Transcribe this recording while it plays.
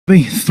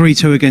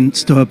3-2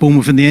 against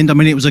Bournemouth in the end. I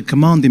mean, it was a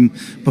commanding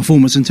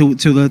performance until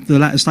the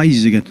latter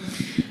stages again.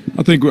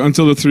 I think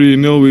until the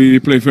 3-0 we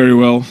played very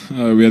well.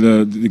 We had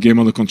the game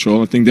under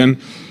control. I think then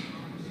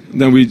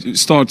we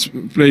start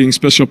playing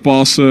special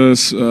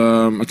passes.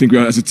 I think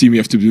as a team we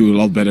have to do a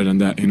lot better than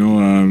that.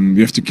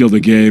 We have to kill the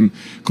game,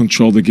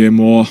 control the game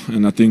more,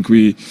 and I think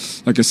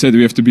like I said,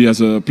 we have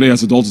to play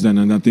as adults then.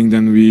 And I think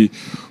then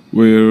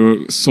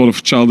we're sort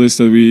of childish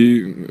that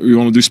we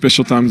want to do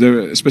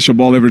special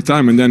ball every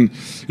time, and then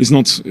it's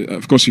not.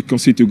 Of course, you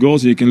concede 2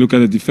 goals, you can look at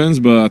the defense,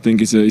 but I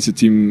think it's a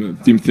team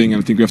thing,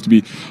 and I think we have to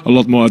be a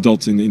lot more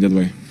adults in that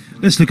way.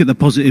 Let's look at the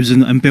positives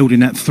and building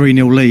that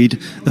 3-0 lead.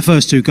 The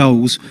first 2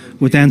 goals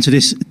were down to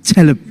this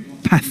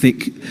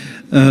telepathic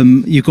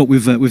you got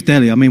with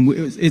Delhi. I mean,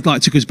 it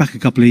like took us back a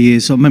couple of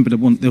years. So I remember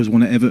there was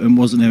one at Everton,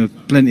 wasn't there?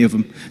 Plenty of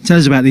them. Tell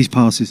us about these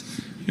passes.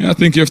 Yeah, I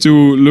think you have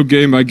to look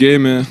game by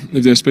game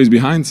if there's space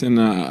behind, and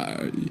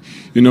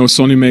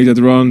Sonny made that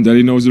run,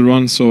 Delhi knows the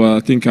run, so I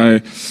think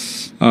I'm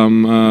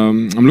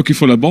looking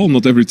for that ball,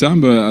 not every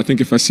time, but I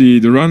think if I see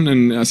the run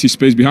and I see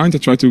space behind, I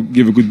try to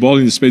give a good ball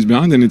in the space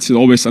behind, and it's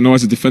always, I know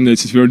as a defender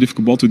it's a very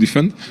difficult ball to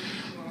defend,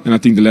 and I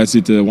think the lads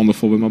did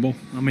wonderful with my ball.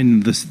 I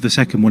mean, the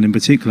second one in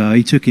particular,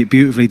 he took it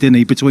beautifully, didn't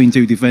he, between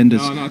 2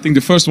 defenders? No, I think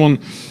the first one,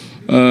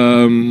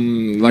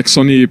 like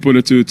Sonny put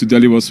it to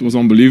Delhi was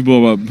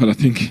unbelievable, but I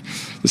think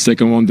the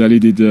second one Delhi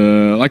did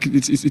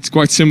it's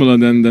quite similar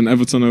than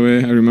Everton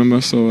away, I remember.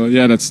 So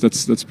yeah,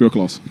 that's pure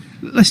class.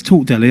 Let's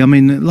talk Delhi. I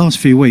mean, last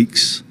few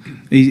weeks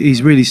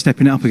he's really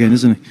stepping it up again,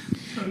 isn't he?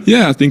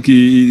 Yeah, I think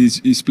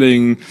he's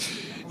playing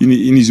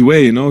in his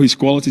way. His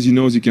qualities. He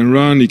knows he can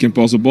run, he can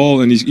pass the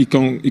ball, and he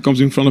comes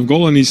in front of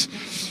goal, and he's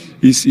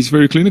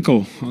very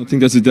clinical. I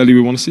think that's the Delhi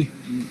we want to see.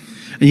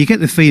 And you get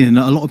the feeling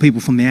that a lot of people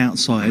from the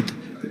outside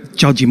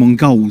judge him on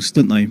goals,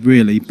 don't they,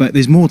 really? But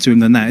there's more to him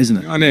than that, isn't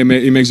it? I know,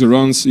 he makes the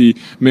runs, he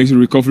makes the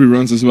recovery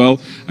runs as well,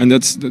 and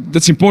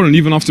that's important.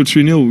 Even after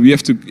 3-0, we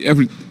have to,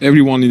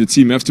 everyone in the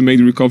team have to make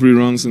the recovery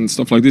runs and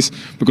stuff like this,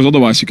 because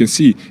otherwise you can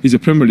see he's a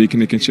Premier League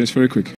and he can change very quick.